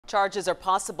Charges are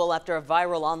possible after a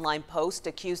viral online post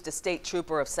accused a state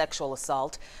trooper of sexual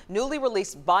assault. Newly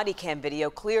released body cam video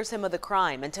clears him of the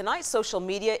crime, and tonight social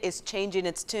media is changing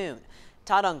its tune.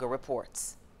 Todd Unger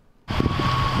reports. All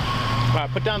right,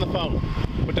 put down the phone.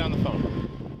 Put down the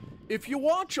phone. If you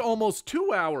watch almost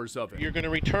 2 hours of it, You're going to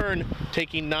return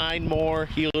taking 9 more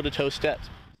heel-to-toe steps.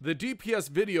 the DPS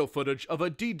video footage of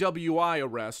a DWI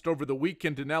arrest over the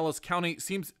weekend in Ellis County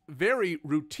seems very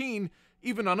routine,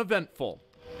 even uneventful.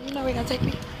 You know where you're gonna take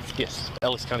me? Yes,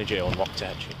 Ellis County Jail in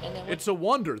Waxahachie. It's a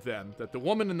wonder, then, that the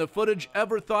woman in the footage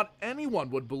ever thought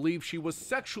anyone would believe she was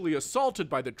sexually assaulted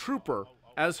by the trooper,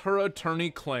 as her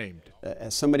attorney claimed.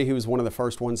 As somebody who was one of the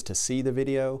first ones to see the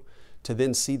video, to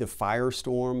then see the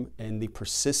firestorm and the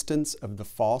persistence of the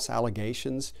false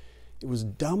allegations, it was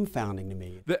dumbfounding to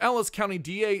me. The Ellis County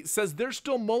DA says they're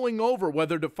still mulling over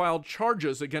whether to file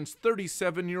charges against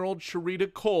 37-year-old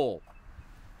Sharita Cole.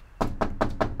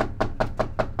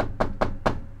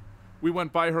 We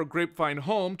went by her Grapevine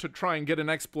home to try and get an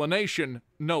explanation.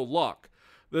 No luck.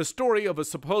 The story of a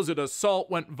supposed assault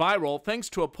went viral thanks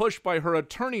to a push by her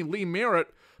attorney Lee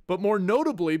Merritt, but more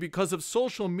notably because of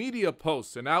social media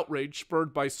posts and outrage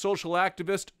spurred by social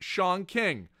activist Shaun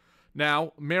King.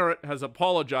 Now, Merritt has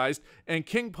apologized, and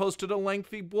King posted a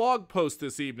lengthy blog post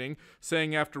this evening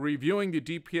saying after reviewing the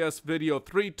DPS video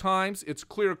 3 times, it's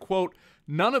clear, quote,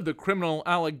 none of the criminal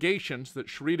allegations that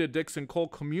Sharita Dixon Cole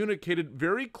communicated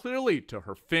very clearly to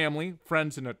her family,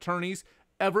 friends, and attorneys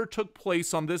ever took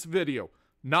place on this video.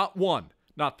 Not one.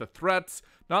 Not the threats,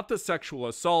 not the sexual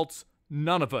assaults,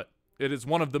 none of it. It is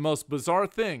one of the most bizarre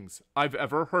things I've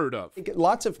ever heard of.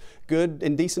 Lots of good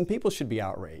and decent people should be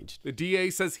outraged. The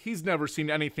DA says he's never seen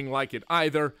anything like it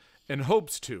either, and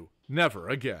hopes to never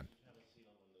again.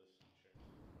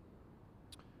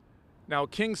 Now,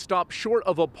 King stopped short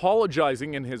of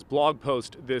apologizing in his blog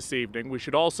post this evening. We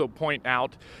should also point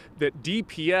out that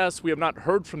DPS, we have not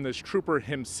heard from this trooper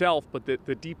himself, but that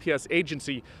the DPS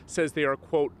agency says they are,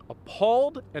 quote,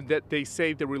 appalled, and that they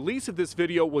say the release of this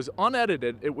video was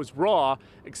unedited. It was raw,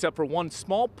 except for one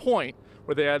small point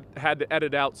where they had to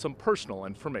edit out some personal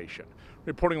information.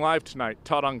 Reporting live tonight,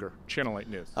 Todd Unger, Channel 8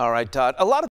 News. All right, Todd. A lot of